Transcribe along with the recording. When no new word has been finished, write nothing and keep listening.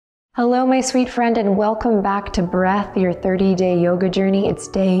Hello, my sweet friend, and welcome back to Breath, your 30-day yoga journey. It's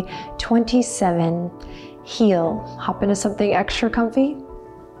day 27. Heal. Hop into something extra comfy,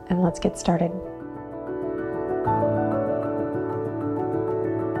 and let's get started.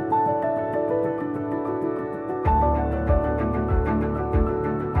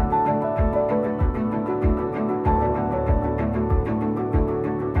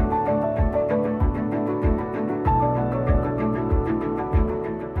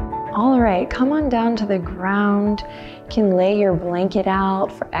 All right, come on down to the ground. You can lay your blanket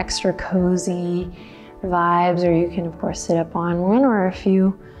out for extra cozy vibes, or you can of course sit up on one, or if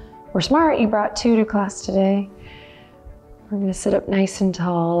you were smart, you brought two to class today. We're gonna sit up nice and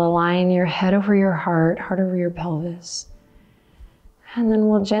tall, align your head over your heart over your pelvis. And then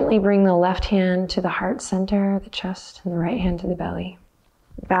we'll gently bring the left hand to the heart center, the chest, and the right hand to the belly.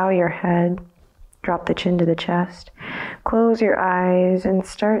 Bow your head, drop the chin to the chest. Close your eyes and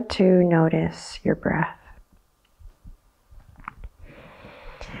start to notice your breath.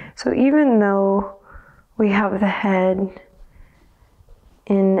 So even though we have the head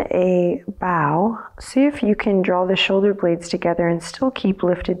in a bow, see if you can draw the shoulder blades together and still keep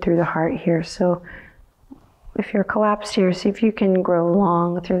lifted through the heart here. So if you're collapsed here, see if you can grow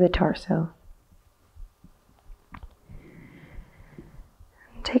long through the torso.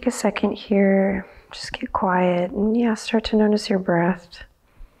 Take a second here. Just get quiet and start to notice your breath.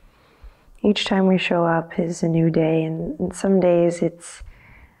 Each time we show up is a new day, and some days it's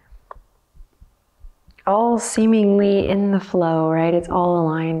all seemingly in the flow, right? It's all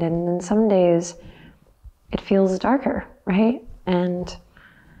aligned, and then some days it feels darker, right? And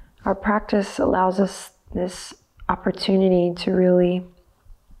our practice allows us this opportunity to really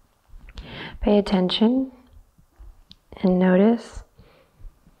pay attention and notice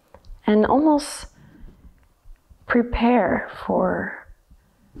and almost prepare for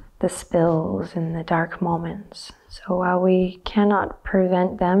the spills and the dark moments. So while we cannot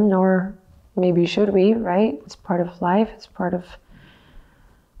prevent them, nor maybe should we, right? It's part of life, it's part of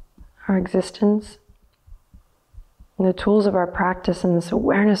our existence. And the tools of our practice and this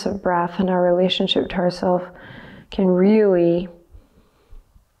awareness of breath and our relationship to ourselves can really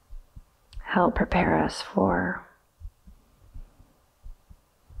help prepare us for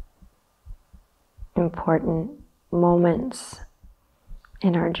important moments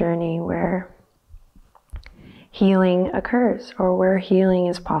in our journey where healing occurs or where healing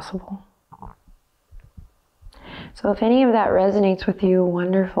is possible. So if any of that resonates with you,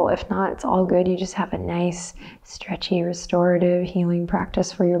 wonderful. If not, it's all good. You just have a nice, stretchy, restorative healing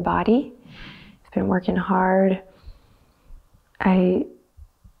practice for your body. You've been working hard. I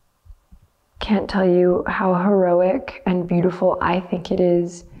can't tell you how heroic and beautiful I think it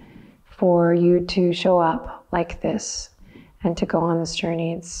is for you to show up like this and to go on this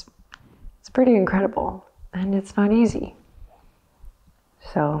journey. It's pretty incredible, and it's not easy.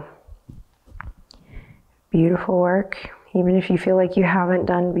 So, beautiful work. Even if you feel like you haven't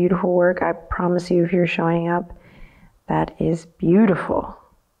done beautiful work, I promise you, if you're showing up, that is beautiful.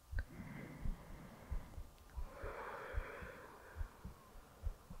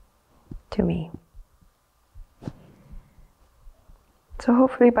 To me. So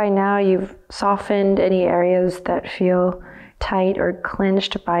hopefully by now you've softened any areas that feel tight or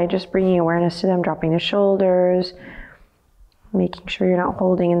clenched by just bringing awareness to them, dropping the shoulders, making sure you're not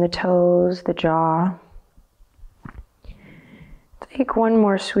holding in the toes, the jaw. Take one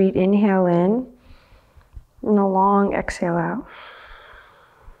more sweet inhale in and a long exhale out.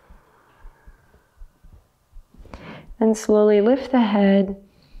 Then slowly lift the head,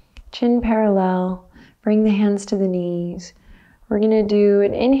 chin parallel, bring the hands to the knees. We're gonna do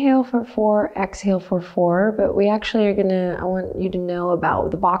an inhale for 4, exhale for 4, but we actually are I want you to know about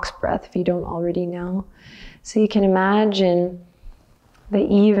the box breath if you don't already know. So you can imagine the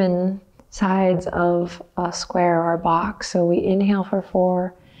even sides of a square or a box. So we inhale for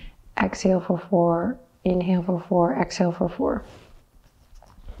 4, exhale for 4, inhale for 4, exhale for 4.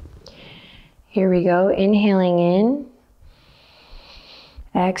 Here we go, inhaling in,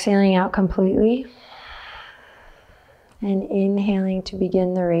 exhaling out completely. And inhaling to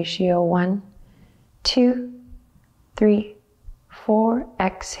begin the ratio. 1, 2, 3, 4.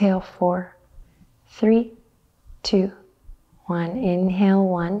 Exhale 4, 3, 2, 1. Inhale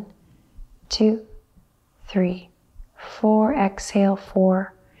 1, 2, 3, 4. Exhale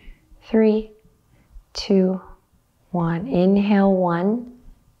 4, 3, 2, 1. Inhale 1,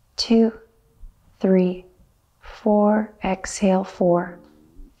 2, 3, 4. Exhale 4,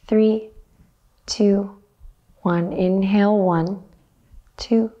 3, 2, 1. Inhale 1,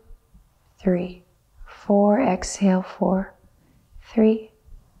 2, 3, 4. Exhale 4, 3,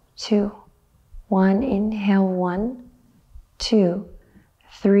 2, 1. Inhale, 1, 2,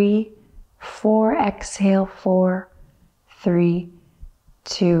 3, 4. Exhale, 4, 3,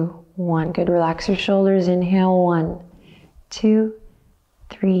 2, 1. Good. Relax your shoulders. Inhale, 1, 2,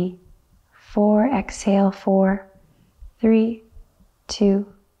 3, 4. Exhale, 4, 3,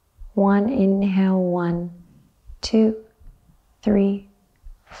 2, 1. Inhale, 1, 2, 3,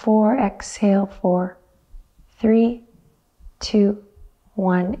 4. Exhale, 4, 3, 2,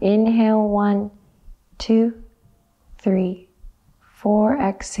 1. Inhale, 1, 2, 3, 4.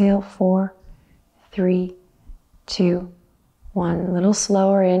 Exhale, 4, 3, 2, 1. A little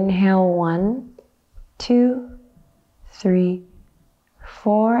slower. Inhale, 1, 2, 3,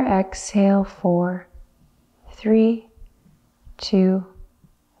 4. Exhale, 4, 3, 2,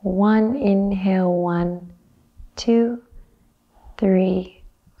 1. Inhale, 1, 2, 3,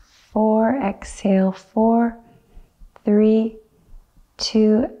 4. Exhale, 4, 3,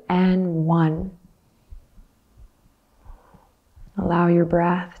 2, and 1. Allow your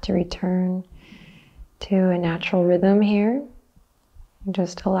breath to return to a natural rhythm here.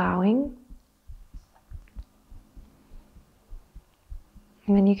 Just allowing.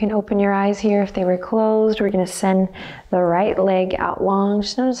 And then you can open your eyes here if they were closed. We're going to send the right leg out long.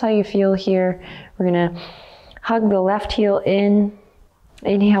 Just notice how you feel here. We're going to hug the left heel in.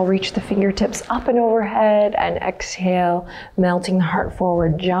 Inhale, reach the fingertips up and overhead, and exhale, melting the heart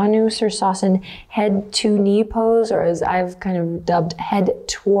forward. Janu Sirsasana, head to knee pose, or as I've kind of dubbed, head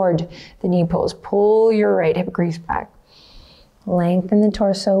toward the knee pose. Pull your right hip crease back. Lengthen the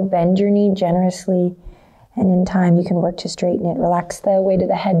torso, bend your knee generously, and in time you can work to straighten it. Relax the weight of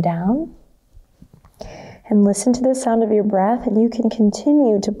the head down. And listen to the sound of your breath, and you can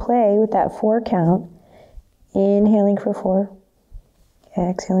continue to play with that 4 count. Inhaling for 4.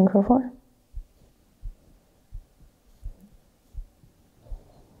 Exhaling for 4.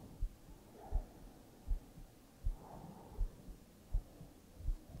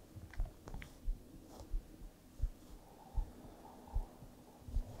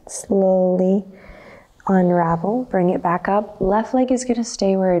 Slowly unravel, bring it back up. Left leg is going to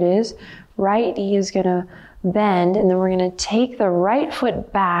stay where it is. Right knee is going to bend, and then we're going to take the right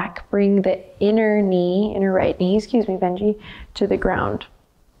foot back, bring the inner right knee, Benji, to the ground.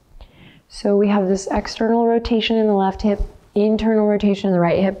 So we have this external rotation in the left hip, internal rotation in the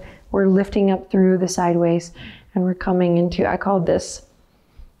right hip. We're lifting up through the sideways, and we're coming into, I call this,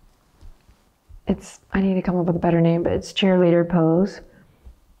 I need to come up with a better name, but it's cheerleader pose.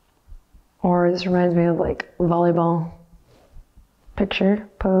 Or this reminds me of like volleyball picture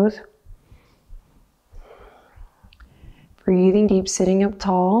pose. Breathing deep, sitting up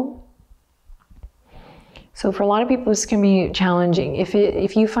tall. So for a lot of people, this can be challenging. If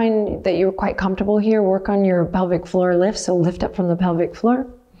you find that you're quite comfortable here, work on your pelvic floor lift. So lift up from the pelvic floor.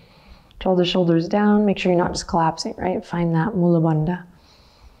 Draw the shoulders down. Make sure you're not just collapsing, right? Find that Mula Bandha.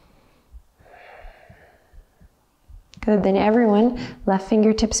 Good, then everyone, left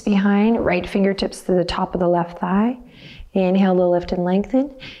fingertips behind, right fingertips to the top of the left thigh. Inhale to lift and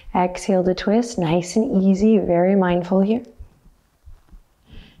lengthen. Exhale to twist, nice and easy, very mindful here.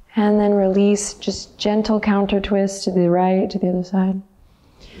 And then release, just gentle counter twist to the right, to the other side.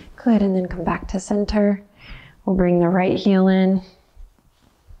 Good, and then come back to center. We'll bring the right heel in.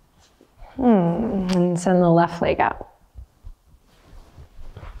 And send the left leg out.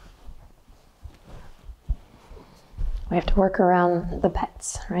 We have to work around the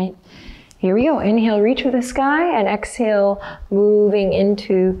pets, right? Here we go. Inhale, reach for the sky, and exhale, moving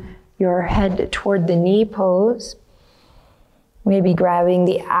into your head toward the knee pose. Maybe grabbing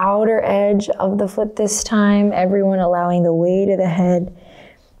the outer edge of the foot this time. Everyone allowing the weight of the head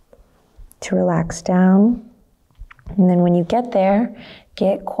to relax down. And then when you get there,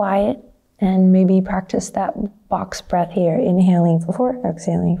 get quiet and maybe practice that box breath here. Inhaling for 4,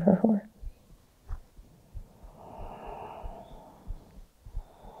 exhaling for 4.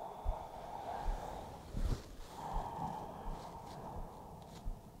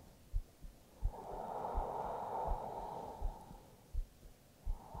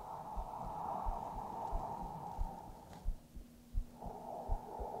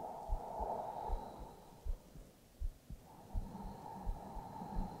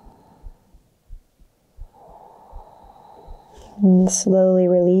 And slowly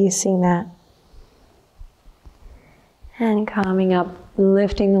releasing that. And coming up,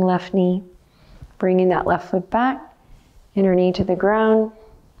 lifting the left knee, bringing that left foot back, inner knee to the ground.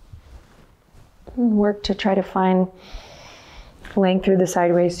 And work to try to find length through the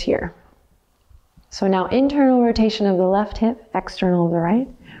sideways here. So now internal rotation of the left hip, external of the right.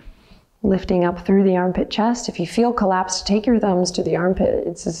 Lifting up through the armpit chest. If you feel collapsed, take your thumbs to the armpit.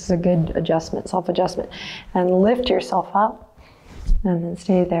 This is a good adjustment, self-adjustment. And lift yourself up. And then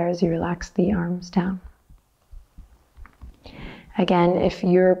stay there as you relax the arms down. Again, if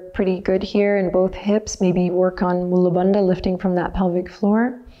you're pretty good here in both hips, maybe work on Mula Bandha, lifting from that pelvic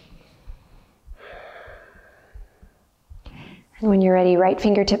floor. And when you're ready, right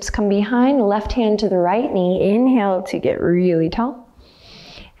fingertips come behind, left hand to the right knee. Inhale to get really tall.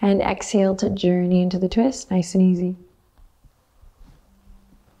 And exhale to journey into the twist, nice and easy.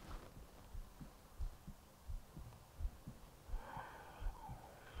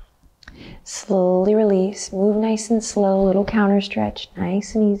 Slowly release, move nice and slow, little counter stretch,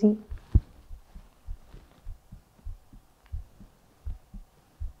 nice and easy.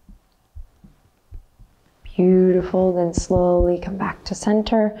 Beautiful, then slowly come back to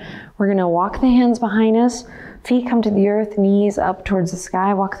center. We're gonna walk the hands behind us. Feet come to the earth, knees up towards the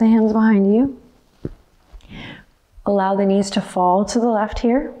sky. Walk the hands behind you. Allow the knees to fall to the left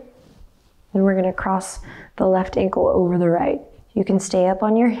here. And we're gonna cross the left ankle over the right. You can stay up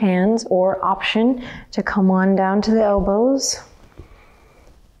on your hands or option to come on down to the elbows.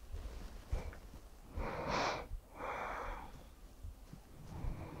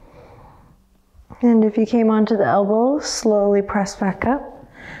 And if you came onto the elbows, slowly press back up,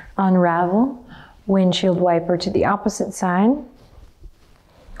 unravel. Windshield wiper to the opposite side.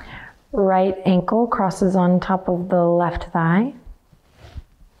 Right ankle crosses on top of the left thigh.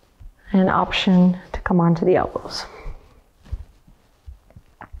 And option to come onto the elbows.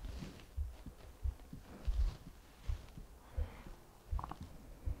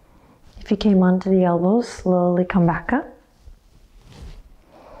 If you came onto the elbows, slowly come back up.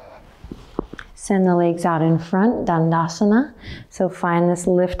 Send the legs out in front, Dandasana. So find this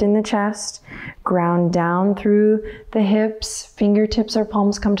lift in the chest, ground down through the hips, fingertips or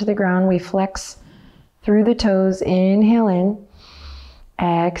palms come to the ground. We flex through the toes, inhale in,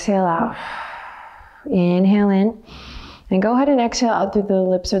 exhale out. Inhale in, and go ahead and exhale out through the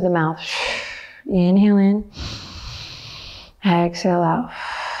lips or the mouth. Inhale in, exhale out.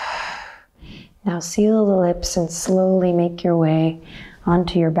 Now seal the lips and slowly make your way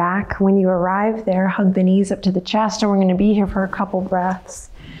onto your back. When you arrive there, hug the knees up to the chest, and we're gonna be here for a couple breaths.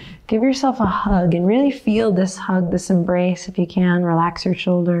 Give yourself a hug and really feel this hug, this embrace if you can. Relax your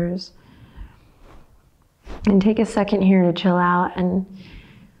shoulders. And take a second here to chill out and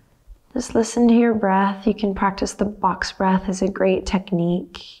just listen to your breath. You can practice the box breath as a great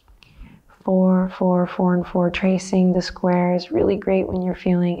technique. 4, 4, 4, and 4. Tracing the square is really great when you're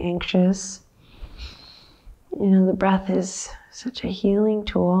feeling anxious. You know, the breath is such a healing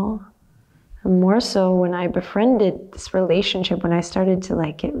tool. And more so when I befriended this relationship, when I started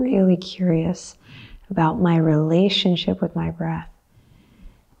to get really curious about my relationship with my breath,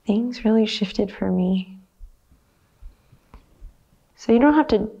 things really shifted for me. So you don't have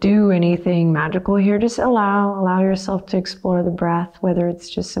to do anything magical here. Just allow yourself to explore the breath, whether it's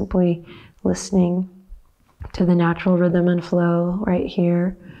just simply listening to the natural rhythm and flow right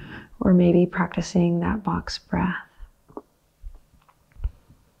here, or maybe practicing that box breath.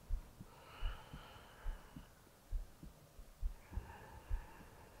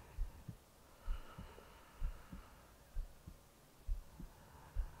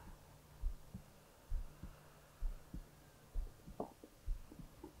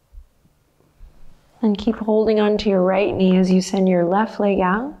 And keep holding on to your right knee as you send your left leg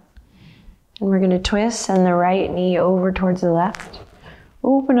out. And we're going to twist, send the right knee over towards the left.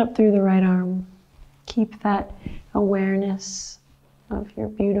 Open up through the right arm. Keep that awareness of your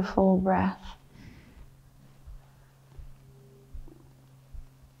beautiful breath.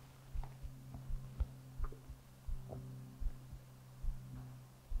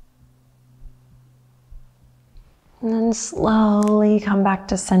 And then slowly come back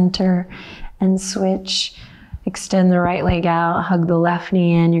to center and switch. Extend the right leg out, hug the left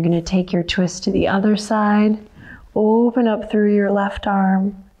knee in. You're going to take your twist to the other side. Open up through your left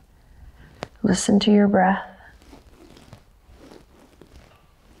arm. Listen to your breath.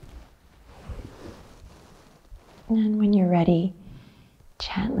 And when you're ready,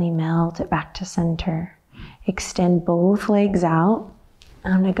 gently melt it back to center. Extend both legs out.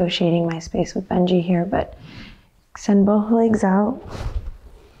 I'm negotiating my space with Benji here, but extend both legs out.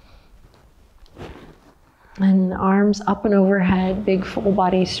 And arms up and overhead, big full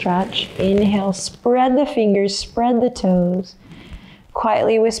body stretch. Inhale, spread the fingers, spread the toes.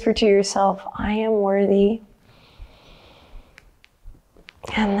 Quietly whisper to yourself, I am worthy.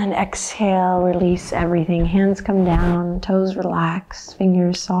 And then exhale, release everything. Hands come down, toes relax,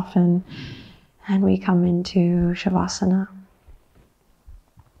 fingers soften, and we come into Shavasana.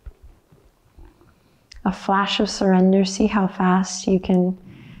 a flash of surrender. See how fast you can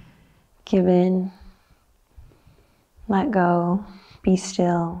give in, let go, be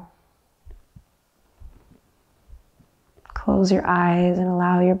still. Close your eyes and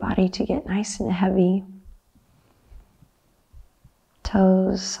allow your body to get nice and heavy.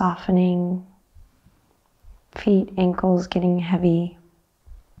 Toes softening, feet, ankles getting heavy.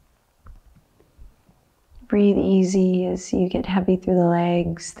 Breathe easy as you get heavy through the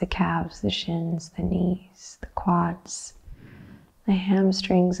legs, the calves, the shins, the knees, the quads, the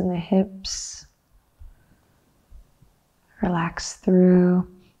hamstrings and the hips. Relax through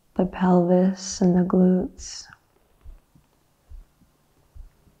the pelvis and the glutes.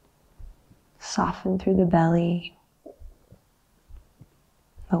 Soften through the belly,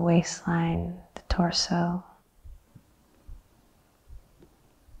 the waistline, the torso,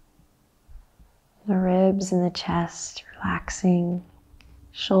 the ribs and the chest, relaxing,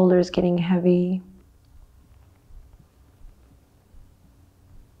 shoulders getting heavy.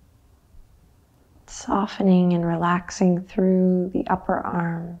 Softening and relaxing through the upper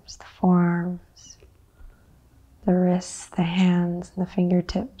arms, the forearms, the wrists, the hands, and the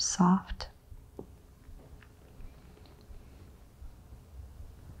fingertips soft.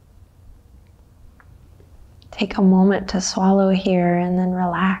 Take a moment to swallow here and then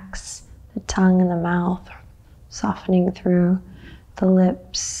relax the tongue and the mouth, softening through the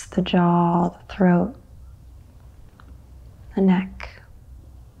lips, the jaw, the throat, the neck.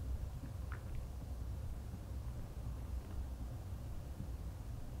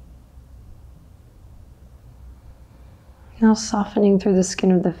 Now softening through the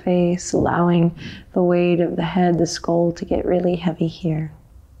skin of the face, allowing the weight of the head, the skull to get really heavy here.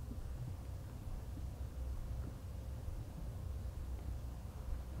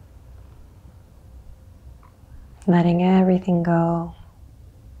 Letting everything go.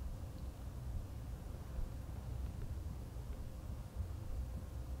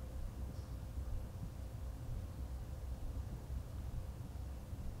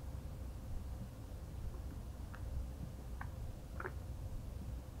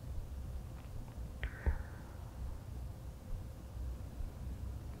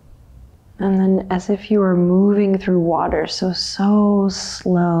 And then as if you were moving through water, so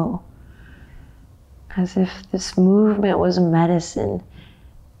slow. As if this movement was medicine.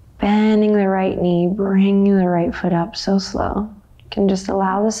 Bending the right knee, bringing the right foot up, so slow. You can just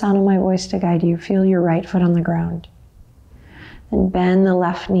allow the sound of my voice to guide you. Feel your right foot on the ground. Then bend the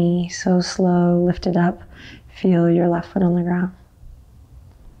left knee, so slow, lift it up. Feel your left foot on the ground.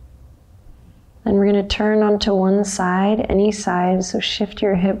 Then we're gonna turn onto one side, any side, so shift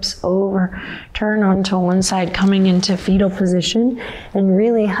your hips over, turn onto one side, coming into fetal position, and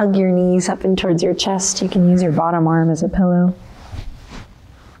really hug your knees up and towards your chest. You can use your bottom arm as a pillow.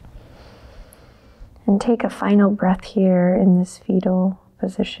 And take a final breath here in this fetal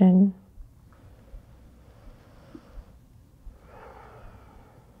position.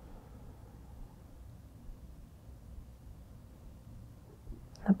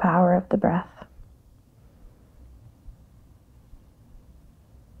 The power of the breath.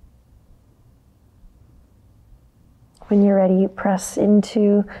 When you're ready, press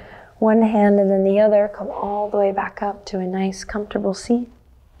into one hand and then the other. Come all the way back up to a nice, comfortable seat.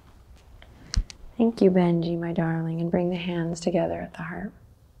 Thank you, Benji, my darling. And bring the hands together at the heart.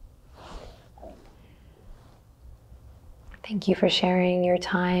 Thank you for sharing your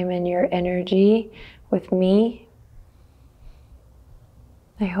time and your energy with me.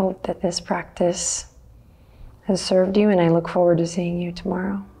 I hope that this practice has served you, and I look forward to seeing you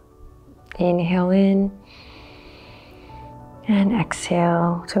tomorrow. Inhale in. And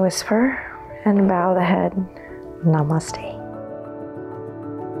exhale to whisper and bow the head. Namaste.